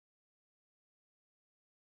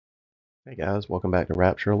Hey guys, welcome back to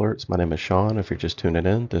Rapture Alerts. My name is Sean. If you're just tuning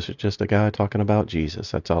in, this is just a guy talking about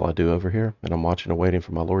Jesus. That's all I do over here, and I'm watching and waiting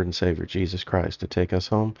for my Lord and Savior Jesus Christ to take us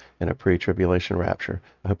home in a pre-tribulation rapture.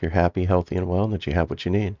 I hope you're happy, healthy, and well, and that you have what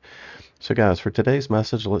you need. So guys, for today's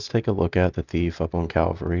message, let's take a look at the thief up on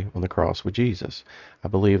Calvary on the cross with Jesus. I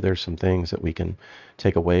believe there's some things that we can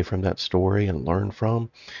take away from that story and learn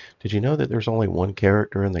from. Did you know that there's only one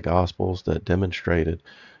character in the Gospels that demonstrated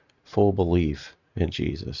full belief in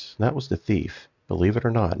Jesus? That was the thief, believe it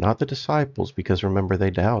or not the disciples, because remember,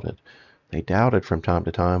 they doubted. They doubted from time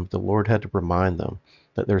to time. The Lord had to remind them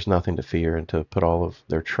that there's nothing to fear and to put all of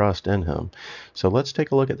their trust in Him. So let's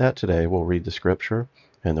take a look at that today. We'll read the scripture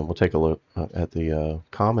and then we'll take a look at the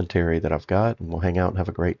commentary that I've got, and we'll hang out and have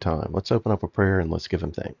a great time. Let's open up a prayer and let's give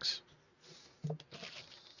Him thanks.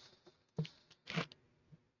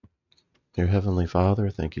 Dear Heavenly Father,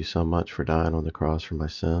 thank you so much for dying on the cross for my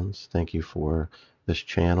sins. Thank you for this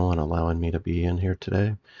channel and allowing me to be in here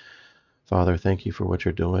today. Father, thank you for what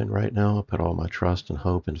you're doing right now. I put all my trust and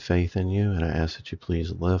hope and faith in you, and I ask that you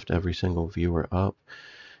please lift every single viewer up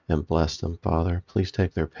and bless them, Father. Please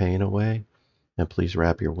take their pain away, and please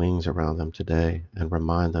wrap your wings around them today and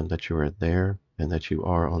remind them that you are there and that you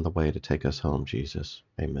are on the way to take us home, Jesus.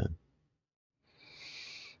 Amen.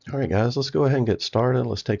 All right, guys, let's go ahead and get started.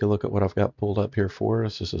 Let's take a look at what I've got pulled up here for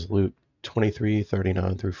us. This is Luke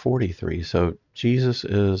 23:39 through 43. So Jesus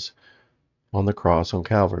is on the cross on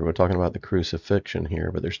Calvary. We're talking about the crucifixion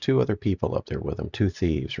here, but there's two other people up there with him, two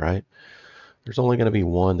thieves, right? There's only going to be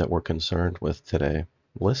one that we're concerned with today.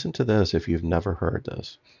 Listen to this if you've never heard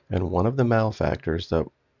this. And one of the malefactors that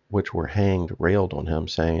which were hanged railed on him,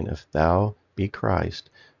 saying, If thou be Christ,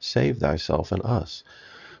 save thyself and us.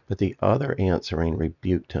 But the other answering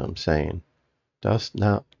rebuked him, saying, Dost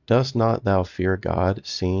not thou fear God,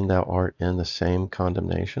 seeing thou art in the same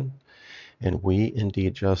condemnation? And we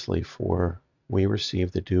indeed justly, for we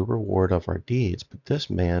receive the due reward of our deeds, but this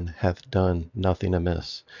man hath done nothing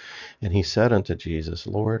amiss. And he said unto Jesus,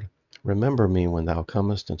 Lord, remember me when thou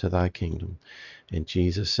comest into thy kingdom. And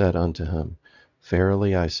Jesus said unto him,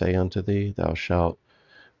 Verily I say unto thee, thou shalt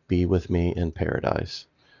be with me in paradise.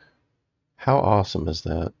 How awesome is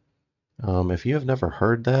that? If you have never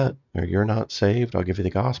heard that, or you're not saved, I'll give you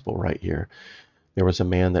the gospel right here. There was a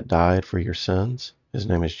man that died for your sins. His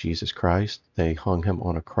name is Jesus Christ. They hung him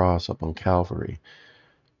on a cross up on Calvary.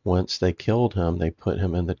 Once they killed him, they put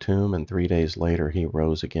him in the tomb, and 3 days later he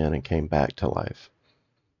rose again and came back to life.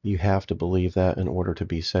 You have to believe that in order to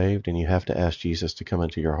be saved, and you have to ask Jesus to come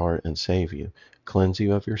into your heart and save you, cleanse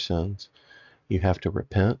you of your sins. You have to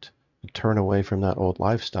repent, turn away from that old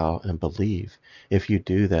lifestyle, and believe. If you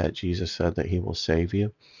do that, Jesus said that he will save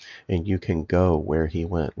you, and you can go where he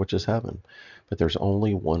went, which is heaven. But there's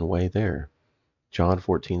only one way there. John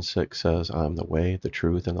 14:6 says, I am the way, the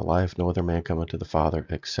truth, and the life. No other man cometh to the Father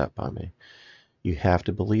except by me. You have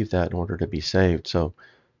to believe that in order to be saved. So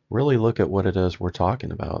really look at what it is we're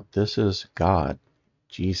talking about. This is God.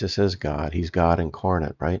 Jesus is God. He's God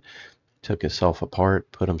incarnate, right? Took himself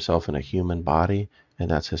apart, put himself in a human body, and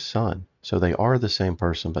that's his son. So they are the same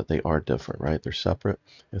person, but they are different, right? They're separate,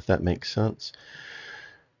 if that makes sense.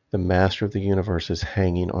 The master of the universe is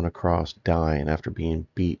hanging on a cross, dying after being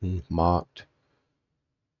beaten, mocked,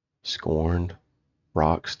 scorned,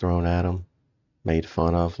 rocks thrown at him, made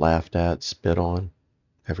fun of, laughed at, spit on,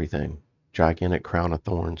 everything. Gigantic crown of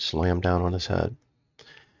thorns slammed down on his head.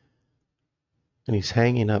 And he's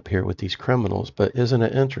hanging up here with these criminals, but isn't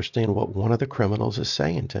it interesting what one of the criminals is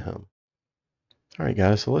saying to him? All right,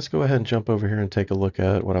 guys, so let's go ahead and jump over here and take a look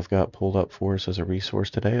at what I've got pulled up for us as a resource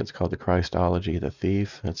today. It's called The Christology of the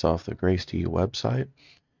Thief. It's off the Grace to You website,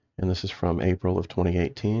 and this is from April of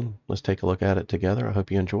 2018. Let's take a look at it together. I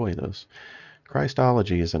hope you enjoy this.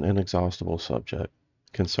 Christology is an inexhaustible subject.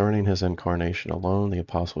 Concerning his incarnation alone, the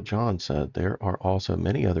Apostle John said, There are also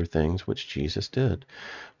many other things which Jesus did,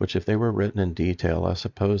 which if they were written in detail, I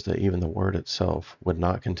suppose that even the word itself would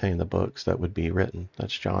not contain the books that would be written.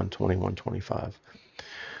 That's John 21:25.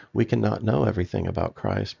 We cannot know everything about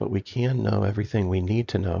Christ, but we can know everything we need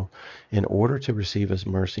to know in order to receive his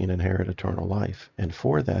mercy and inherit eternal life. And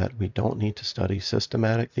for that, we don't need to study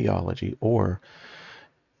systematic theology or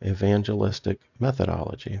evangelistic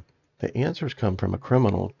methodology. The answers come from a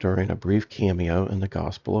criminal during a brief cameo in the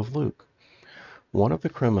Gospel of Luke. One of the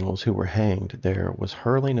criminals who were hanged there was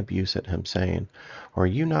hurling abuse at him, saying, Are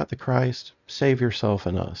you not the Christ? Save yourself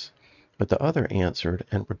and us. But the other answered,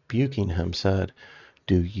 and rebuking him said,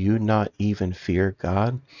 Do you not even fear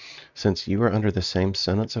God, since you are under the same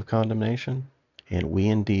sentence of condemnation? And we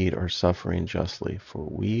indeed are suffering justly, for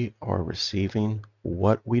we are receiving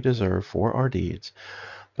what we deserve for our deeds.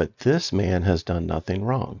 But this man has done nothing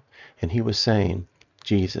wrong. And he was saying,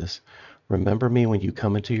 Jesus, remember me when you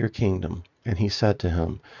come into your kingdom. And he said to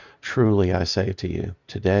him, truly I say to you,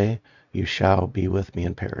 today you shall be with me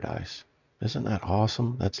in paradise. Isn't that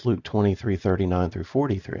awesome? That's Luke 23:39 through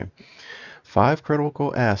 43. 5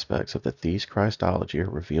 critical aspects of the thief's Christology are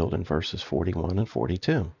revealed in verses 41 and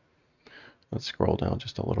 42. Let's scroll down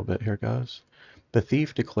just a little bit here, guys. The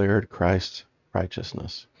thief declared Christ's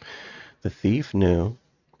righteousness. The thief knew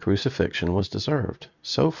crucifixion was deserved,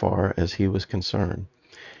 so far as he was concerned.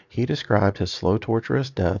 He described his slow, torturous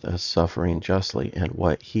death as suffering justly and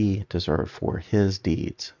what he deserved for his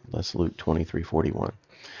deeds. That's Luke 23:41.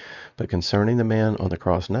 But concerning the man on the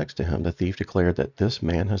cross next to him, the thief declared that this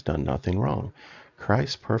man has done nothing wrong.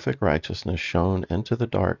 Christ's perfect righteousness shone into the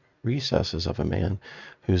dark recesses of a man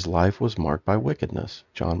whose life was marked by wickedness.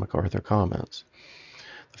 John MacArthur comments.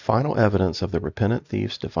 The final evidence of the repentant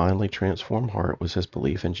thief's divinely transformed heart was his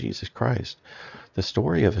belief in Jesus Christ. The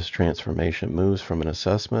story of his transformation moves from an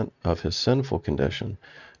assessment of his sinful condition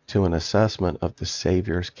to an assessment of the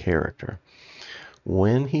Savior's character.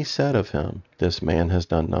 When he said of him, this man has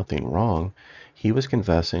done nothing wrong, he was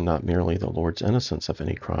confessing not merely the Lord's innocence of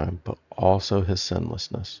any crime, but also his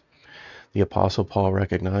sinlessness. The Apostle Paul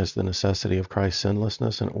recognized the necessity of Christ's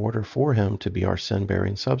sinlessness in order for him to be our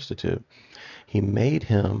sin-bearing substitute. He made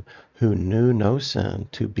him who knew no sin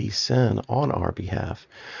to be sin on our behalf,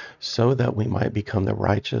 so that we might become the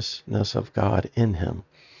righteousness of God in him.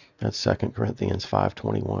 That's 2 Corinthians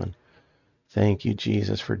 5:21. Thank you,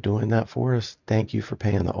 Jesus, for doing that for us. Thank you for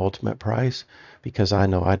paying the ultimate price, because I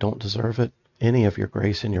know I don't deserve it, any of your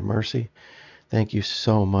grace and your mercy. Thank you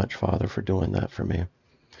so much, Father, for doing that for me.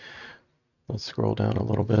 Let's scroll down a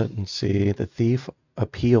little bit and see the thief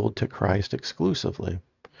appealed to Christ exclusively.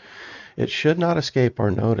 It should not escape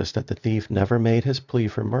our notice that the thief never made his plea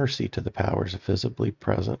for mercy to the powers visibly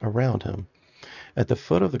present around him. At the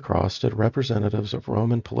foot of the cross stood representatives of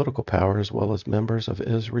Roman political power as well as members of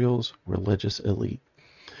Israel's religious elite.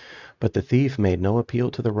 But the thief made no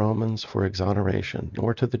appeal to the Romans for exoneration,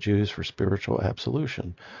 nor to the Jews for spiritual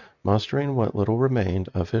absolution. Mustering what little remained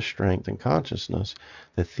of his strength and consciousness,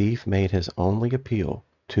 the thief made his only appeal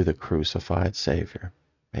to the crucified Savior.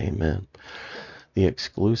 Amen. The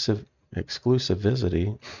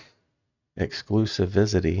exclusivity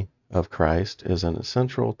of Christ is an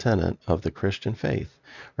essential tenet of the Christian faith.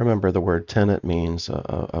 Remember, the word tenet means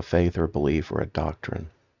a faith or belief or a doctrine.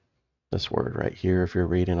 This word right here, if you're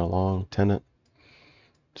reading along, tenet,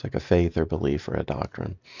 it's like a faith or belief or a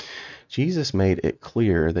doctrine. Jesus made it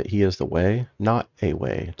clear that he is the way, not a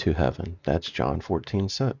way, to heaven. That's John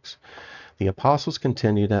 14:6. The apostles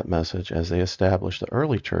continued that message as they established the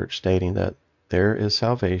early church, stating that there is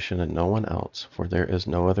salvation in no one else, for there is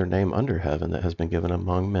no other name under heaven that has been given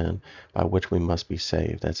among men by which we must be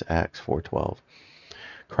saved. That's Acts 4:12.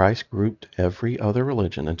 Christ grouped every other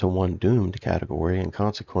religion into one doomed category, and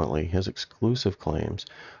consequently his exclusive claims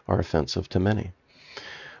are offensive to many.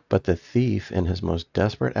 But the thief in his most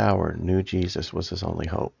desperate hour knew Jesus was his only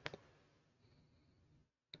hope.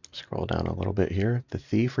 Scroll down a little bit here. The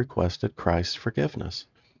thief requested Christ's forgiveness.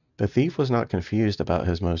 The thief was not confused about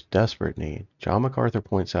his most desperate need. John MacArthur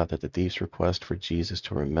points out that the thief's request for Jesus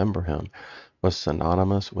to remember him was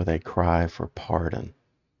synonymous with a cry for pardon.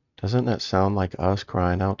 Doesn't that sound like us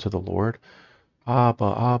crying out to the Lord?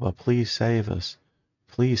 Abba, Abba, please save us.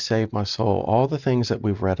 Please save my soul. All the things that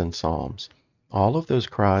we've read in Psalms. All of those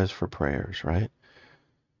cries for prayers, right?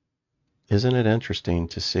 Isn't it interesting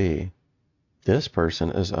to see this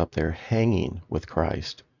person is up there hanging with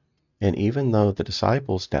Christ? And even though the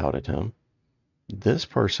disciples doubted him, this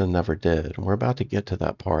person never did. And we're about to get to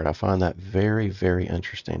that part. I find that very, very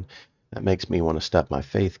interesting. That makes me want to step my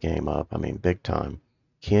faith game up. I mean, big time.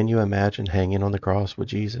 Can you imagine hanging on the cross with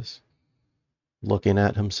Jesus? Looking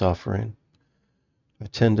at him suffering? I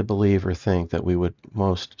tend to believe or think that we would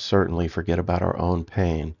most certainly forget about our own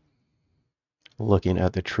pain, looking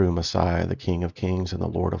at the true Messiah, the King of Kings and the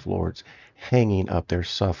Lord of Lords, hanging up there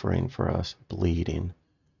suffering for us, bleeding,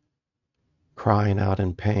 crying out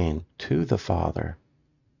in pain to the Father.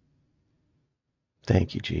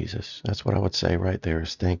 Thank you, Jesus. That's what I would say right there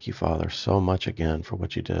is thank you, Father, so much again for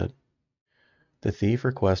what you did. The thief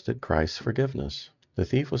requested Christ's forgiveness. The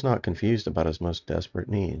thief was not confused about his most desperate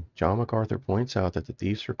need. John MacArthur points out that the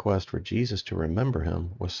thief's request for Jesus to remember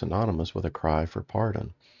him was synonymous with a cry for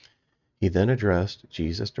pardon. He then addressed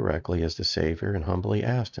Jesus directly as the Savior and humbly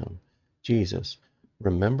asked him, Jesus,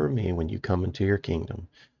 remember me when you come into your kingdom.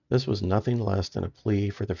 This was nothing less than a plea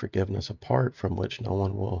for the forgiveness apart from which no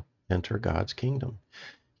one will enter God's kingdom.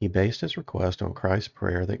 He based his request on Christ's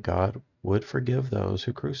prayer that God would forgive those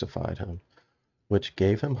who crucified him. which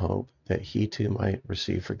gave him hope that he too might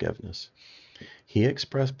receive forgiveness. He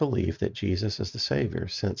expressed belief that Jesus is the Savior,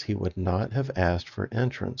 since he would not have asked for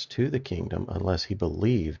entrance to the kingdom unless he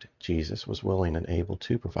believed Jesus was willing and able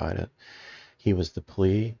to provide it. He was the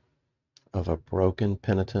plea of a broken,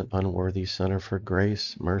 penitent, unworthy sinner for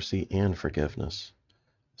grace, mercy, and forgiveness.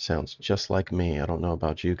 Sounds just like me. I don't know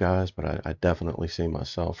about you guys, but I definitely see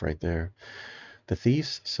myself right there. The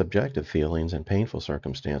thief's subjective feelings and painful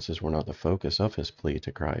circumstances were not the focus of his plea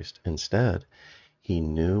to Christ. Instead, he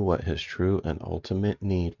knew what his true and ultimate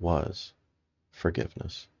need was: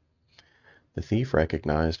 forgiveness. The thief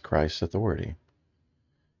recognized Christ's authority.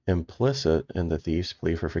 Implicit in the thief's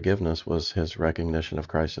plea for forgiveness was his recognition of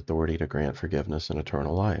Christ's authority to grant forgiveness and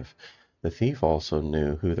eternal life. The thief also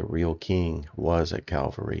knew who the real king was at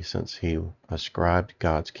Calvary, since he ascribed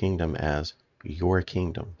God's kingdom as your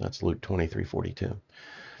kingdom. That's Luke 23:42.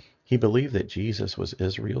 He believed that Jesus was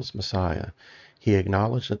Israel's Messiah. He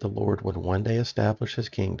acknowledged that the Lord would one day establish his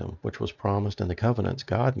kingdom, which was promised in the covenants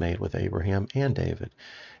God made with Abraham and David,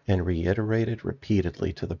 and reiterated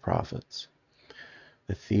repeatedly to the prophets.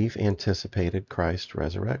 The thief anticipated Christ's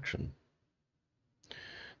resurrection.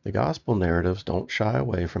 The gospel narratives don't shy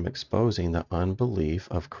away from exposing the unbelief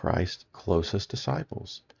of Christ's closest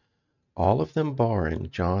disciples. All of them barring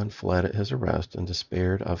John fled at his arrest and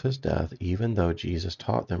despaired of his death, even though Jesus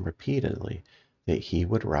taught them repeatedly that he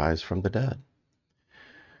would rise from the dead.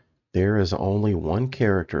 There is only one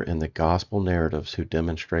character in the gospel narratives who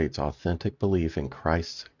demonstrates authentic belief in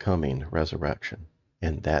Christ's coming resurrection,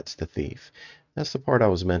 and that's the thief. That's the part I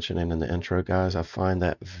was mentioning in the intro, guys. I find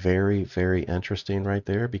that very, very interesting right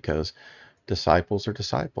there, because disciples are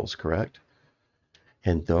disciples, correct?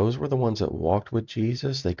 And those were the ones that walked with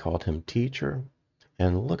Jesus. They called him teacher.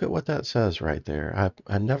 And look at what that says right there.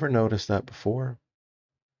 I never noticed that before.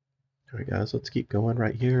 All right, guys, let's keep going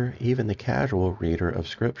right here. Even the casual reader of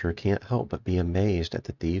Scripture can't help but be amazed at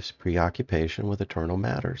the thief's preoccupation with eternal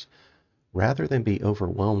matters. Rather than be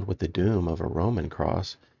overwhelmed with the doom of a Roman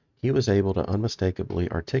cross, he was able to unmistakably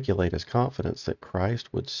articulate his confidence that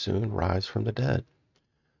Christ would soon rise from the dead.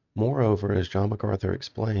 Moreover, as John MacArthur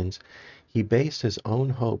explains, he based his own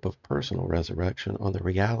hope of personal resurrection on the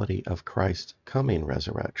reality of Christ's coming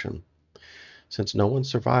resurrection. Since no one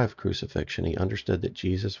survived crucifixion, he understood that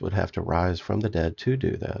Jesus would have to rise from the dead to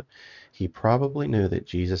do that. He probably knew that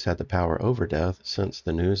Jesus had the power over death, since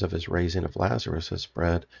the news of his raising of Lazarus had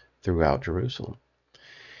spread throughout Jerusalem.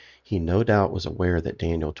 He no doubt was aware that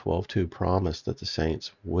Daniel 12:2 promised that the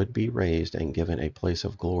saints would be raised and given a place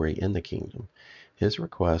of glory in the kingdom. His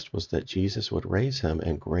request was that Jesus would raise him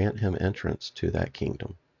and grant him entrance to that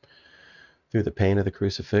kingdom. Through the pain of the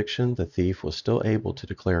crucifixion, the thief was still able to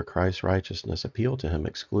declare Christ's righteousness, appeal to him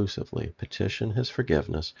exclusively, petition his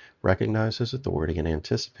forgiveness, recognize his authority, and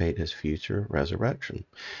anticipate his future resurrection.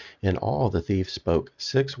 In all, the thief spoke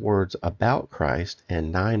 6 words about Christ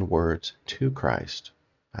and 9 words to Christ.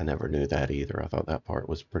 I never knew that either. I thought that part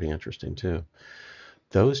was pretty interesting too.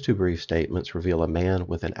 Those 2 brief statements reveal a man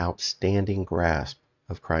with an outstanding grasp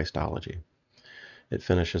of Christology. It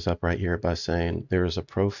finishes up right here by saying there is a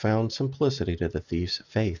profound simplicity to the thief's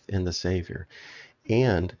faith in the Savior,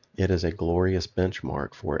 and it is a glorious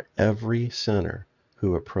benchmark for every sinner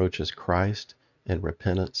who approaches Christ in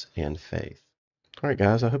repentance and faith. All right,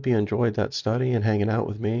 guys, I hope you enjoyed that study and hanging out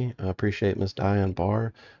with me. I appreciate Miss Diane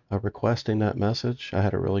Barr requesting that message. I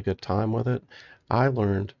had a really good time with it. I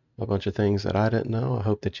learned a bunch of things that I didn't know. I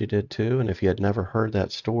hope that you did too. And if you had never heard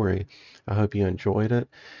that story, I hope you enjoyed it.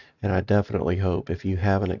 And I definitely hope, if you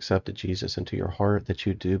haven't accepted Jesus into your heart, that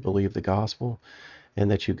you do believe the gospel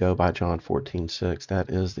and that you go by John 14:6.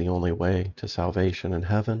 That is the only way to salvation in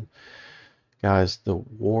heaven. Guys, the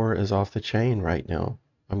war is off the chain right now.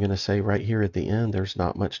 I'm going to say right here at the end, there's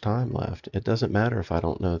not much time left. It doesn't matter if I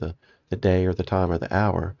don't know the day or the time or the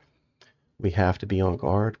hour. We have to be on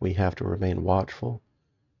guard. We have to remain watchful.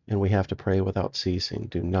 And we have to pray without ceasing.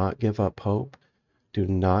 Do not give up hope. Do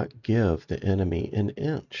not give the enemy an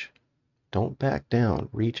inch. Don't back down.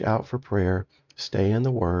 Reach out for prayer. Stay in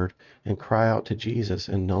the Word and cry out to Jesus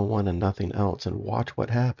and no one and nothing else, and watch what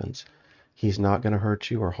happens. He's not going to hurt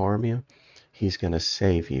you or harm you. He's going to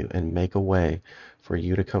save you and make a way for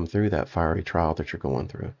you to come through that fiery trial that you're going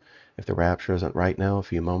through. If the rapture isn't right now, a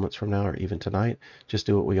few moments from now, or even tonight, just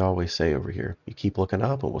do what we always say over here. You keep looking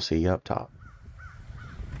up and we'll see you up top.